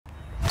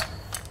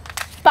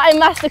Batting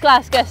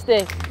masterclass, Guesty.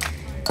 Yeah,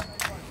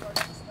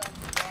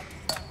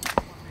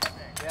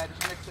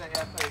 just mix it,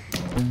 yeah, please.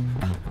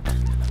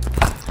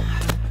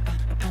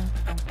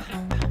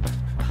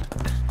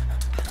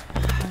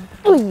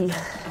 Ooh.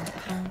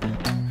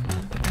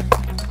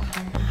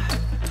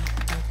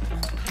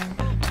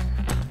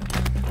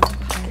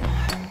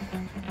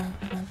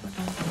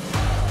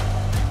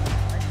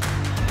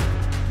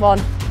 One.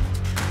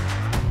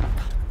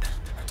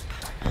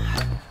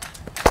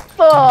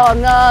 Oh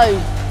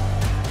no!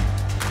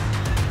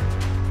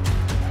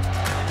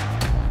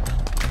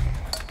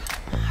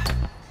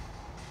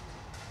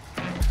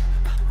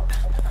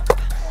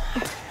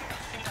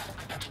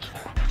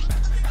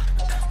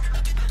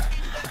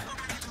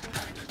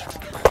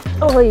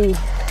 Oi.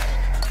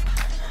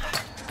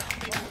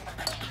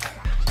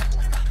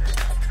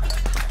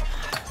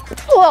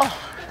 Oh,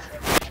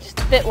 just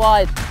a bit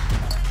wide.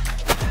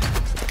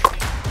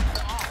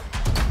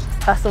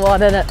 That's the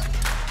one, isn't it?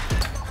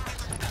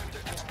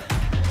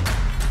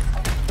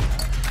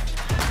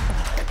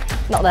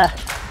 Not there.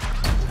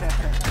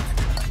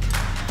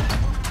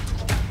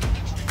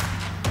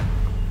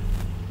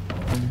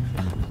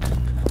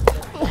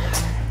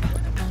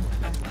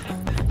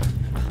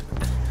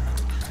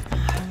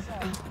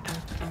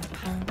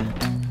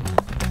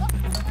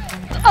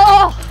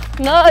 Oh,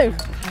 no! I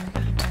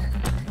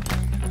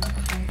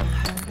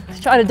was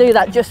trying to do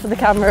that just for the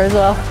camera as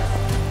well.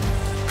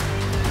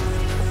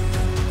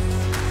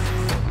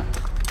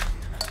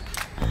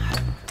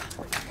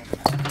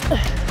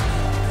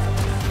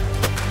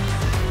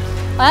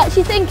 I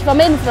actually think if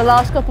I'm in for the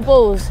last couple of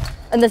balls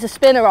and there's a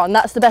spinner on,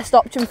 that's the best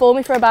option for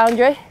me for a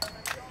boundary.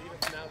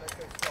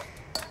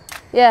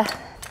 Yeah.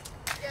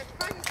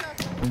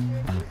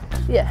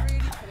 Yeah.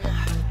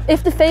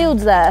 If the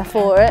field's there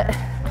for it.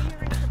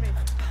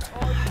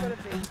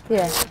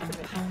 Yeah.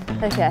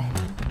 Okay.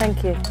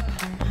 Thank you.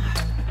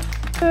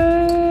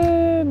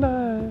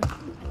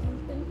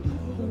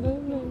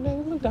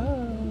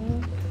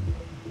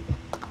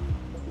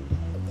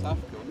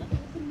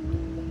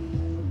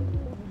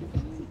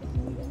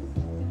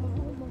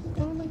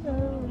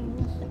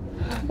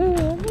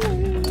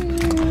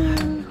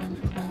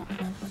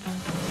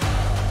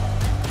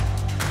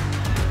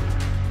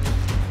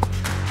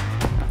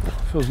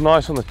 Feels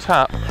nice on the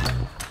tap.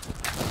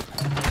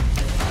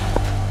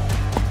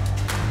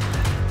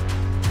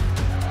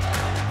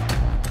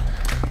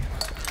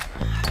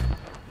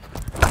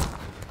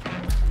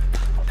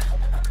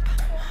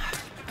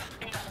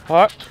 All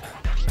right.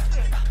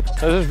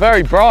 This is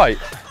very bright.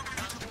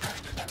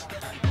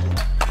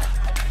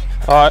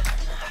 All right.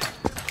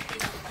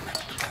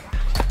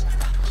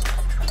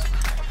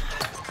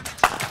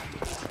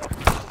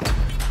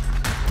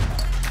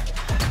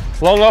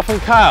 Long off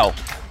and cow.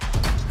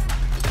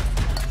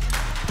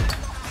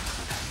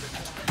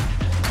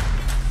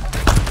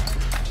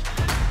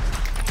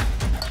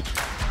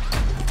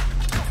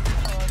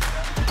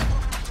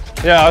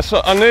 Yeah,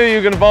 I knew you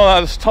were going to bowl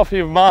that at the top of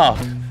your mark.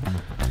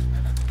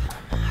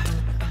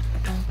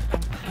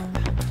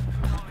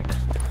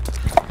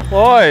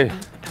 Oi!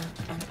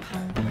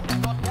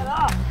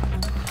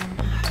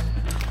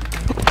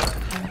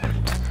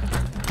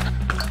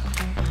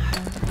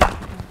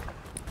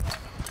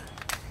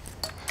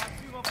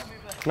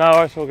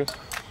 No, it's all good.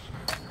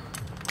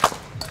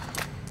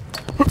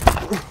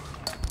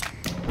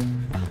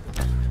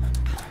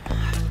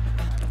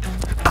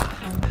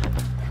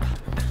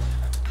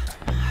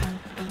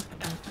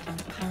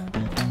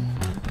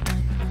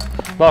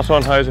 Last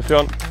one, Hose, if you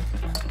want.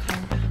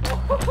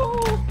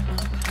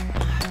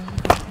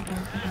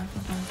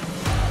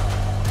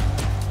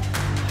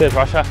 Cheers,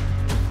 Rasha.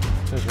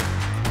 Cheers.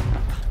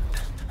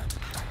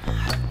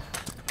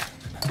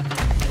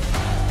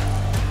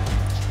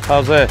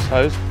 How's this,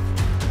 Hose?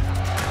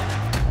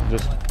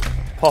 Just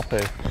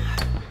poppy.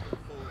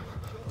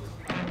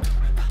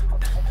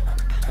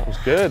 That was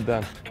good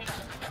then.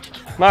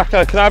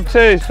 Maka, can I have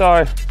two?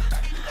 Sorry.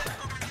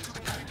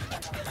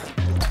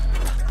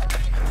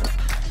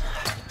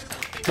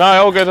 No,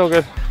 all good, all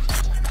good.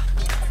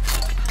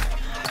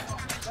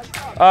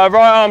 Right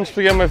arms to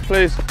begin with,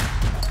 please.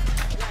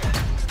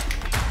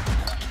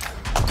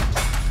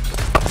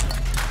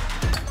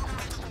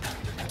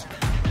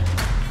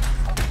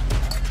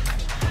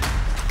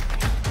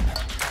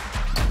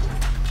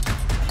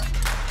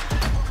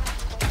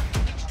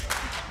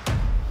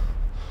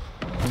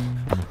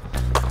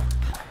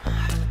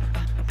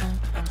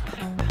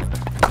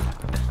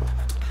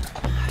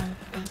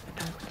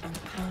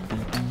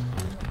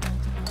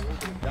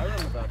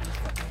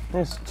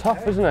 It's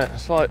tough, isn't it?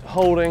 It's like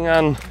holding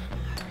and,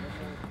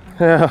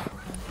 yeah.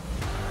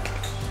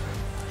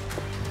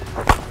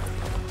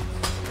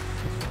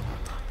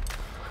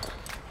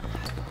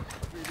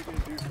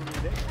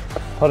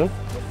 Pardon?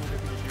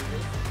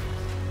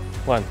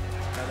 When?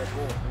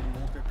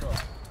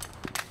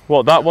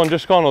 What, that one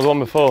just gone or the one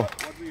before?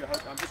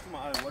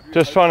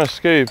 Just trying to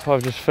scoop. I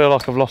just feel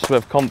like I've lost a bit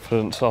of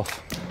confidence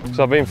off because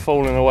I've been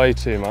falling away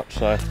too much,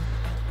 so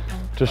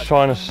just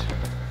trying to...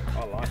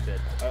 I like it.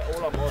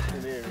 All I'm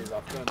asking here is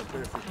I've done a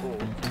perfect ball,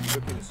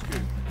 looking to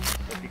scoop,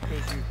 but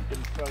because you've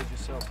been close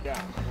yourself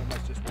down,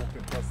 almost just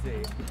walking across there,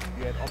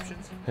 you had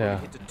options. Yeah.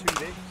 You hit a 2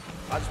 there.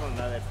 I just want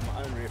to know that from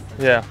my own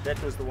reference. Yeah.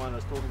 That was the one I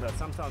was talking about.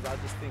 Sometimes I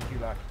just think you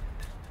like,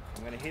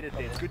 I'm going to hit it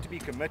there. It's good to be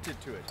committed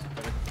to it,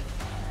 but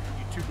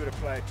you're too good a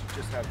player to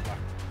just have like,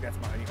 that's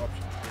my only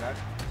option, you know?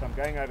 So I'm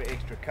going over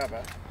extra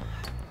cover,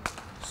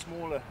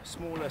 smaller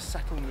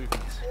subtle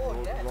movements,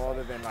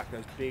 rather than like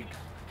those big,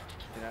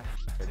 you know?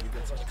 You've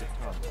got such good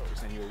time,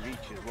 and your reach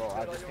as well.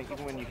 I just think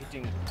even when you're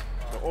hitting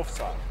the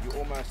offside, you're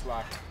almost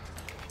like,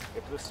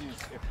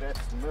 if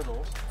that's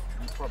middle,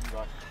 you're probably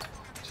like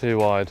Too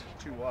wide.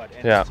 too wide.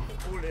 And Yeah.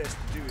 all it has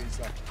to do is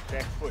like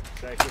back foot.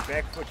 So if your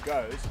back foot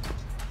goes,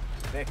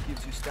 that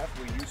gives you stuff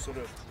where you sort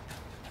of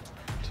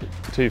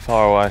Too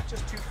far away.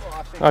 just too far.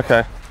 I think.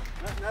 Okay.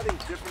 Nothing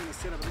different in the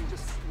setup. I think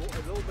just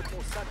a little bit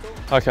more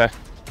subtle. Okay.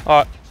 All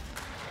right.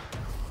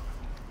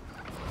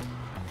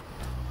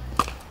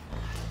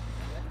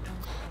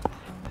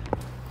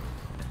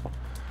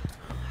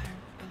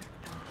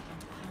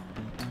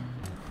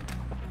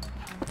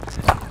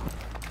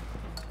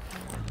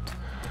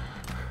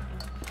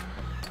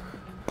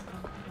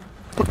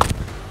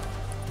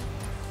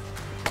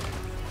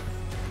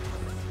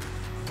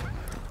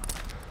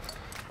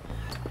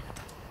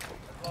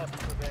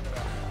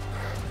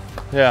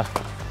 Yeah.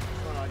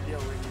 It's not ideal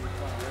when you're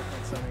trying to work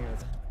on something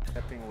that's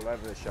happening all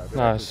over the show. But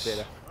Nice. that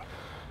was better.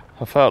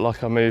 I felt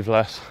like I moved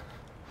less.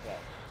 Yeah,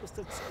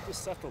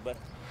 just subtle, but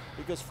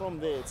because from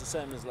there it's the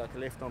same as like a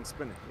left arm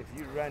spinner. If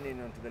you run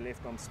in onto the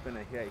left arm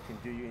spinner here, it can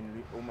do you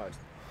in almost.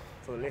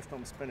 For the left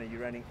arm spinner,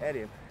 you're running at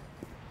him,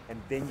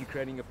 and then you're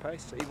creating a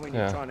pace. So even when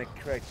you're Yeah. trying to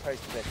create pace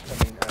for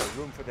that,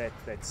 room for that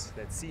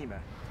seamer,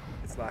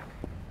 it's like,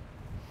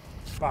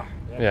 bah.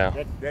 Yeah.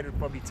 That would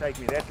probably take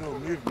me that little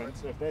movement.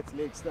 So if that's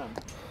leg stump,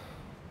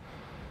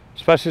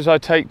 Especially as I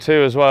take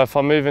two as well. If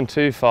I'm moving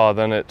too far,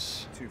 then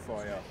it's too far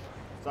out.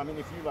 So I mean,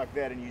 if you like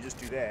that and you just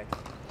do that,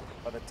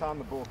 by the time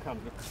the ball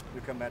comes,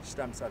 look how much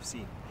stumps I've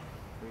seen,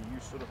 where you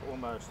sort of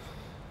almost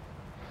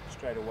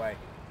straight away.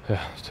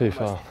 yeah, it's too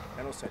far.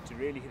 And also to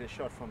really hit a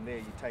shot from there,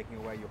 you're taking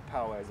away your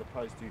power as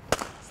opposed to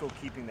still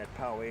keeping that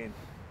power in,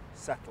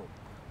 subtle.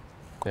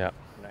 Yeah.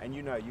 You know, and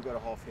you know you got a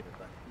half hit it,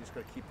 but you just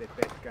got to keep that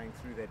back going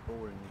through that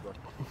ball, and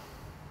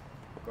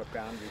you've got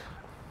boundary.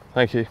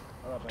 Thank you.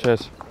 All right, mate.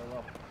 Cheers. All right.